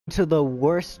to the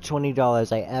worst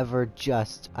 $20 I ever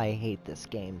I hate this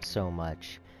game so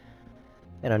much.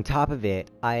 And on top of it,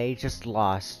 I just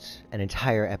lost an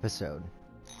entire episode.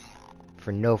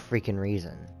 For no freaking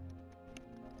reason.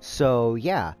 So,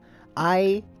 yeah.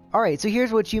 Alright, so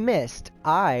here's what you missed.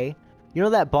 You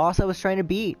know that boss I was trying to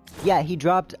beat? Yeah,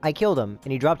 I killed him,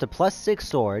 and he dropped a +6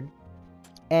 sword.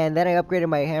 And then I upgraded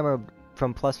my hammer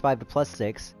from +5 to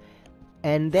 +6.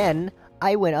 And then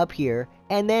I went up here,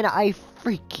 and then I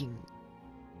freaking...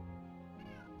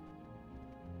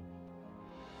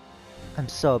 I'm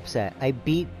so upset.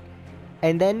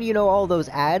 And then, you know, all those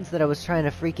ads that I was trying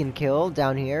to freaking kill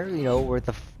down here, you know, where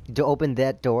to open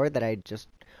that door that I just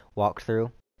walked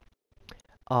through.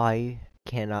 I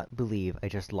cannot believe I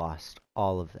just lost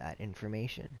all of that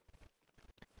information.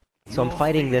 So I'm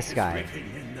fighting this guy.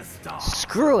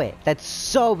 Screw it! That's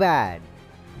so bad!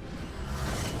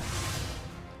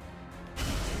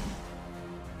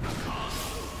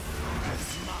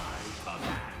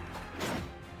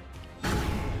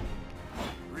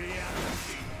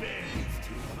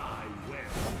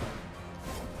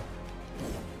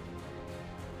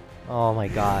 Oh my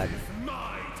god.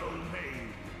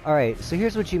 Alright, so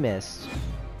here's what you missed.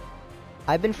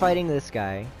 I've been fighting this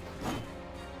guy.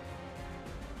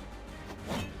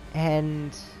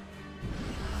 And...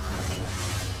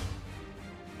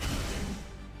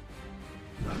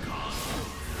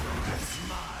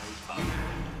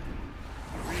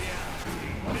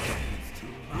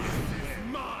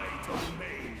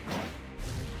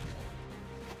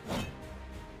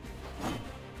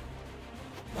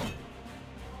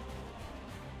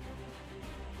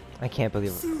 I can't believe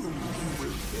it. Soon you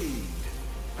will fade,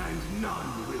 and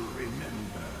none will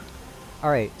remember.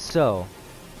 Alright, so...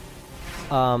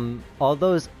 all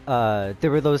those,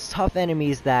 there were those tough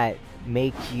enemies that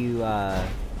make you,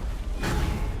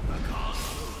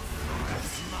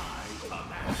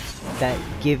 that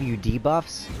give you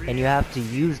debuffs, and you have to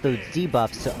use those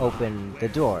debuffs to open the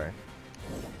door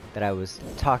that I was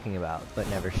talking about, but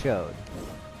never showed.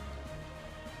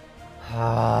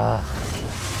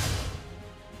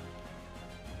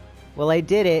 Well, I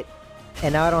did it,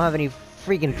 and now I don't have any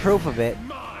freaking proof of it.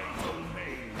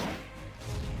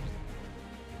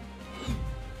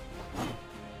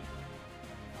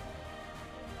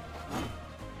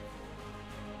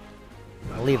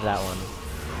 I'll leave that one.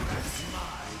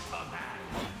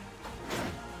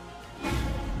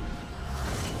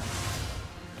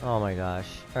 Oh my gosh.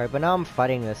 Alright, but now I'm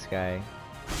fighting this guy.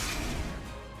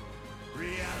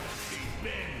 Reality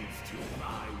bends to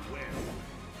my will.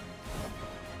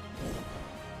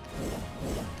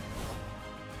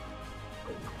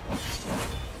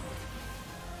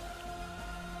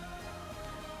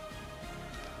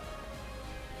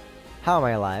 How am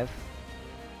I alive?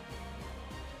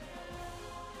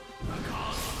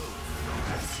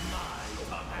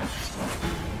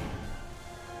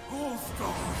 All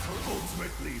stars are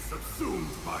ultimately subsumed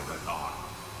by the dark.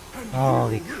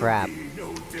 Holy crap.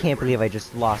 Can't believe I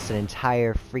just lost an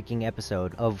entire freaking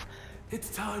episode of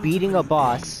beating a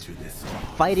boss,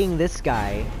 fighting this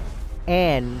guy,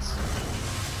 and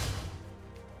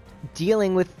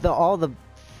dealing with all the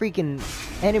freaking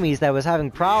enemies that I was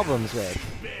having problems with.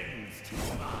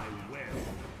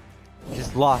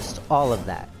 Just lost all of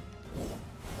that.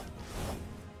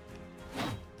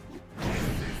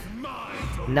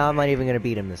 Now I'm not even gonna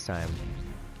beat him this time.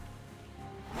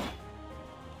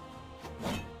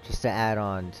 Just to add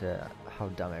on to how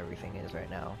dumb everything is right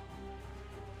now.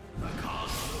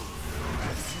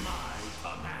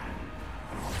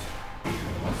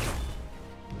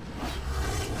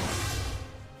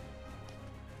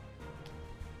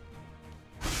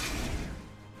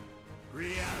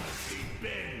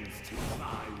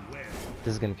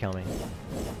 This is gonna kill me.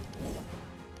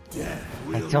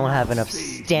 I don't have enough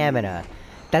stamina.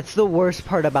 That's the worst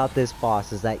part about this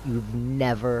boss, is that you've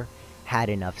never had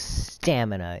enough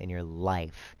stamina in your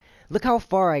life. Look how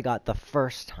far I got the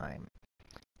first time.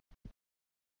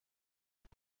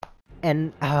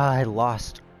 And I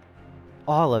lost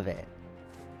all of it.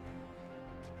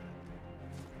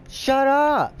 Shut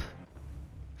up!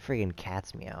 Friggin'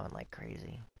 cat's meowing like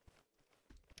crazy.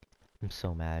 I'm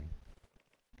so mad.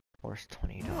 Worst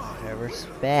 $20 I ever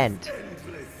spent.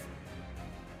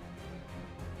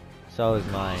 So is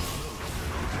mine.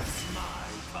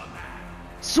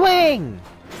 Swing!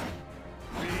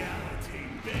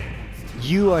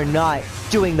 You are not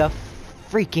doing the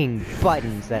freaking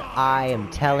buttons that I am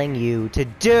telling you to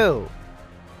do!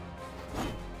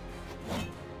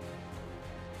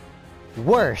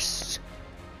 Worst.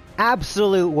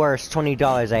 Absolute worst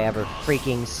 $20 I ever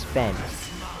freaking spent.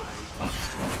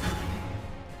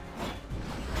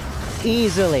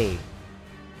 Easily.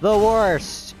 The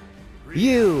worst!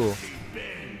 You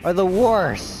are the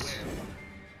worst!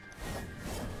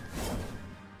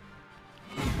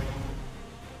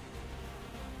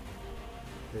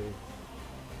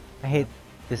 I hate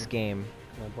this game.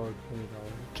 Can I borrow $20?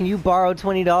 Can you borrow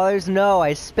 $20? No,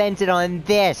 I spent it on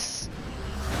this!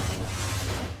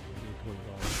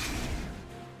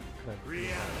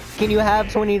 Can you have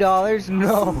 $20?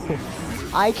 No!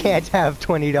 I can't have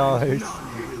 $20.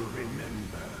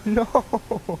 No!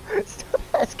 Stop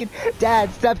asking!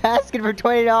 Dad, stop asking for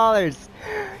 $20!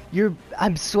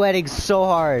 I'm sweating so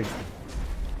hard.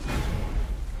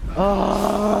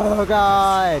 Oh,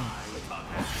 God!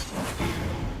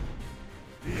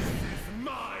 This is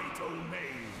my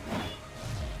domain.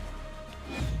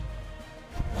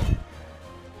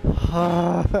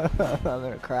 I'm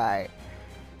gonna cry.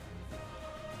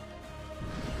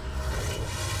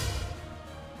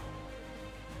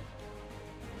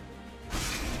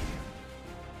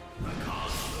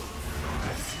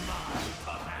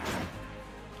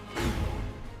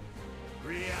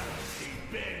 Reality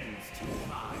bends to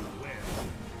my will.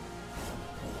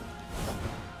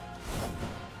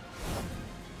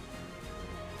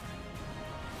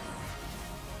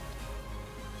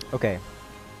 Okay.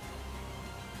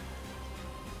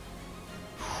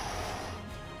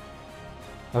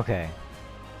 Okay.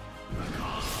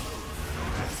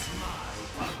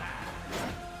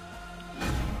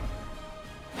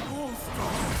 All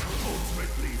stars are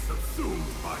ultimately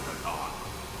subsumed by the dark,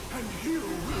 and you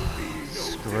will be no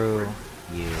Screw different.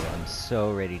 you. I'm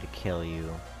so ready to kill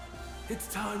you. It's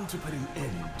time to put an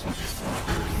end to this.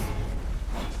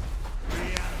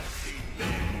 Reality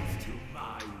bends to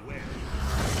my will.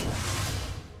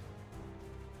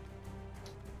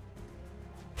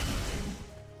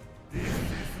 This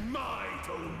is my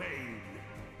domain.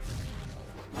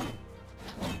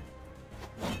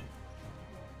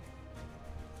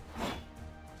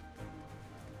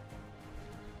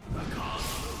 The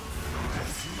cosmos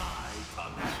is my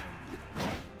command.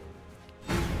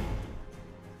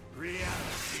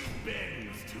 Reality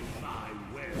bends to my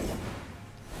will.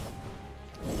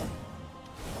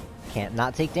 Can't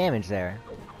not take damage there.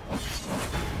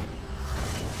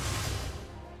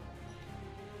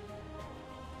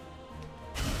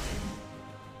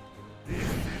 This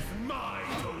is my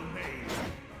domain.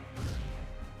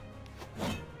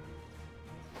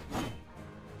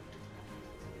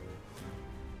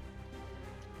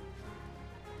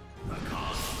 The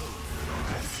cosmos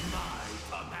is my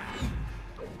command.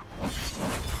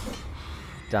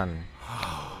 Done.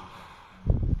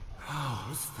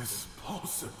 How is this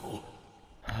possible?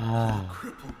 Your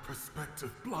crippled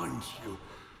perspective blinds you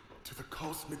to the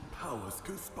cosmic powers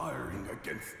conspiring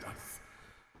against us.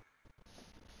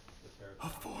 A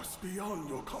force beyond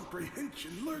your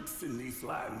comprehension lurks in these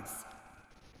lands.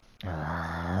 The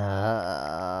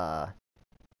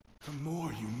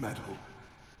more you meddle,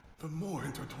 the more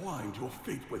intertwined your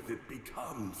fate with it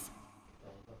becomes.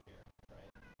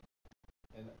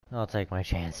 I'll take my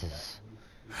chances.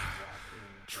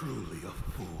 Truly a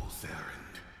fool's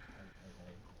errand.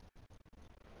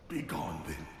 Begone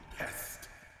then, pest.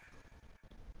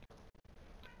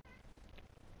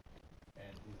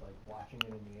 And he's like watching it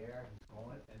in the air, he's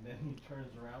going, and then he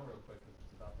turns around real quick because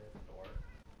it's about to hit the door.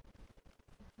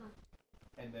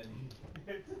 And then he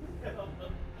hits his head on the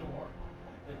door.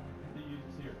 And you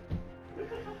just hear.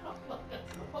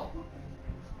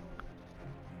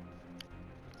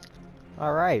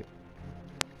 Alright.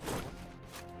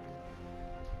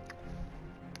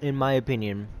 In my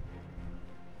opinion,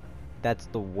 that's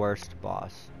the worst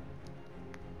boss.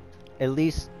 At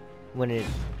least when it...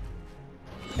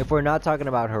 If we're not talking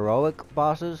about heroic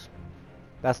bosses,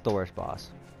 that's the worst boss.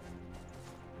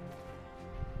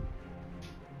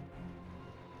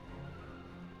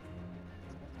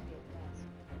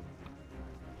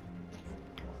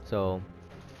 So,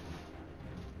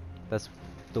 that's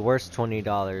the worst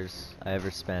 $20 I ever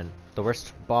spent. The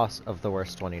worst boss of the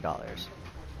worst $20.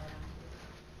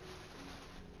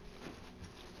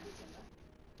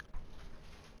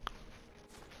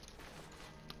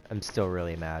 I'm still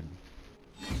really mad.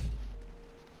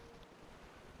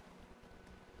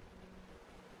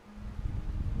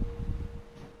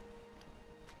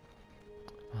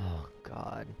 Oh,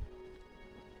 God.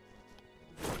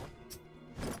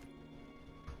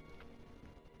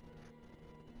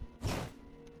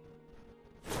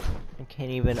 I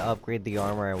can't even upgrade the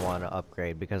armor I want to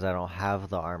upgrade because I don't have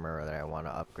the armor that I want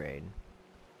to upgrade.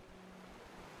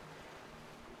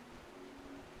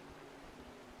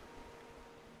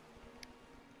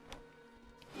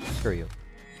 Screw you.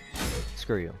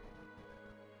 Screw you.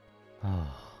 Oh.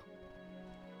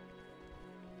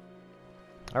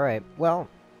 Alright, well,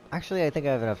 Actually, I think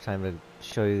I have enough time to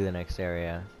show you the next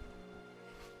area.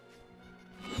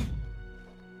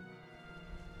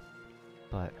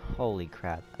 But holy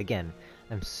crap. Again,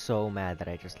 I'm so mad that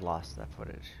I just lost that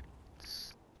footage.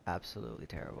 It's absolutely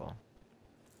terrible.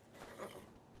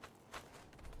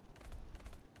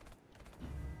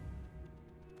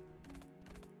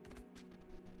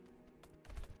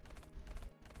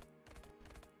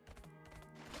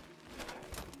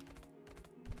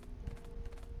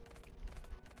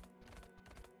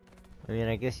 I mean,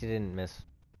 I guess you didn't miss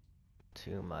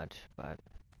too much, but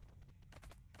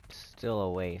still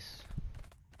a waste.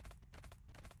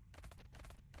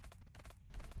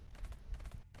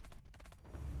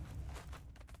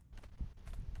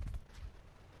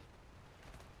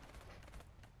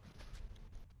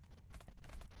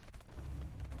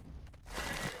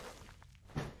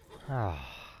 Ah.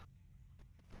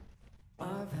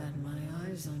 I've had my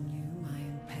eyes on you, my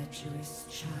impetuous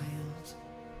child.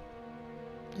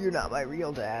 You're not my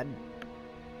real dad.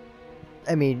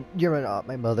 I mean, you're not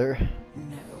my mother.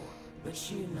 No, but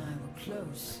she and I were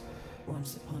close,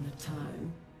 once upon a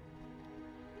time.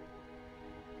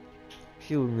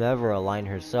 She would never align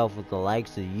herself with the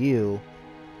likes of you.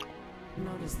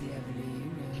 Not as the Everly you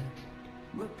know,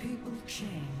 but people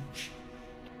change.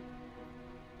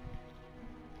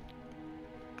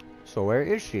 So where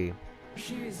is she?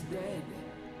 She is dead,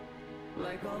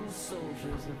 like all the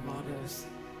soldiers of Vados.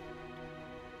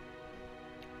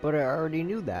 But I already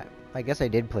knew that. I guess I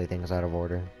did play things out of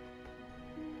order.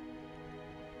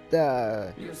 Duh.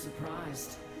 You're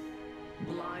surprised,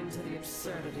 blind to the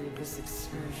absurdity of this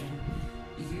excursion.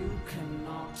 You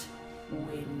cannot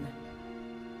win.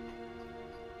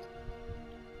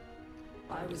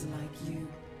 I was like you,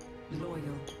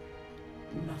 loyal.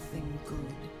 Nothing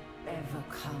good ever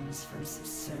comes from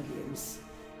subservience.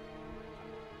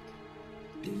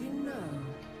 Do you know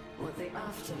what the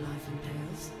afterlife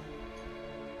entails?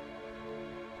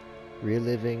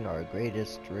 Reliving our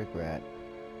greatest regret.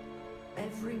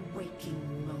 Every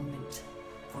waking moment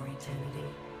for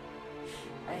eternity.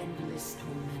 Endless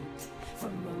torment for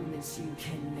moments you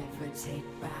can never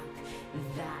take back.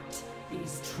 That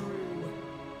is true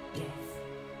death.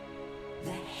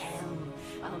 The hell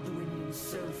Alduin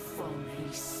so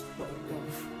fondly spoke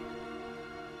of.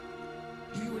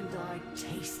 You and I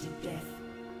tasted death,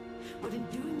 but in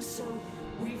doing so,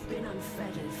 we've been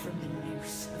unfettered from the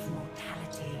noose of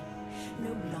mortality.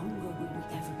 No longer will we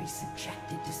ever be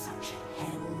subjected to such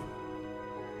hell.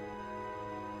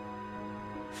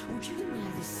 Would you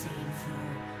deny the same for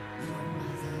your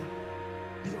mother,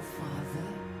 your father,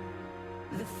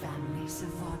 the families of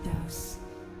Vados?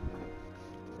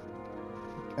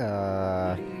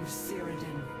 Leave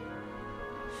Cyrodiil,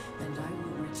 and I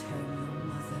will return your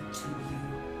mother to you.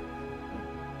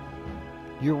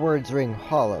 Your words ring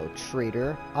hollow,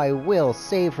 traitor. I will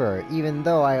save her, even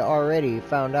though I already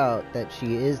found out that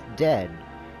she is dead.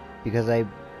 Because I...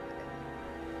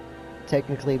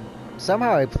 technically...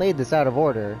 somehow I played this out of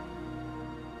order.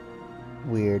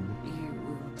 Weird. You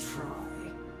will try.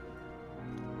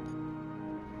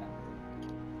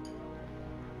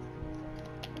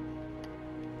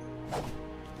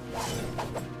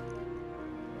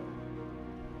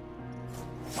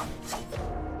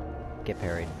 Get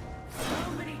parried. How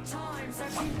many times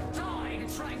have you died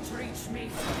trying to reach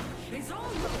me? Is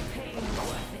all your pain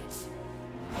worth it?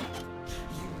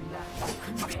 You lack the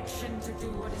conviction to do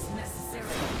what is necessary.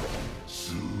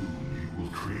 Soon you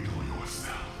will cradle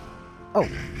yourself Oh.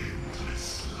 in an endless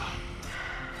slumber.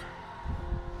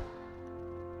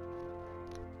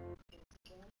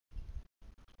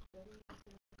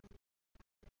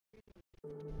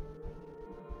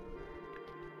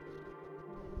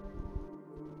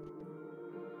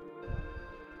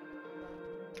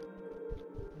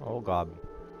 Oh god.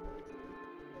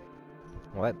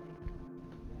 What?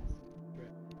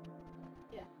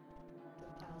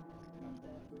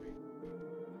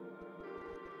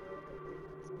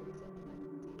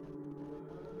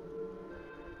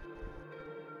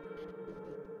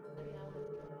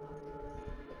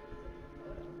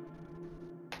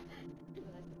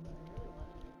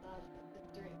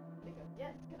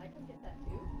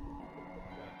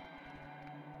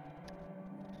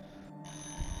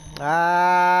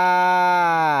 Ah!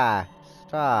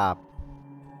 Stop.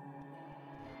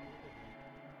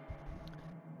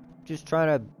 Just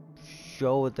trying to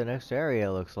show what the next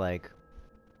area looks like.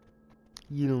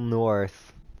 Yield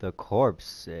North, the Corpse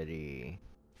City.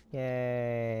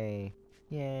 Yay.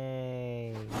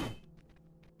 Yay.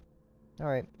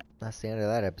 Alright, that's the end of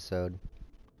that episode.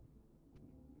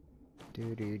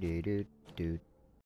 Do do do do do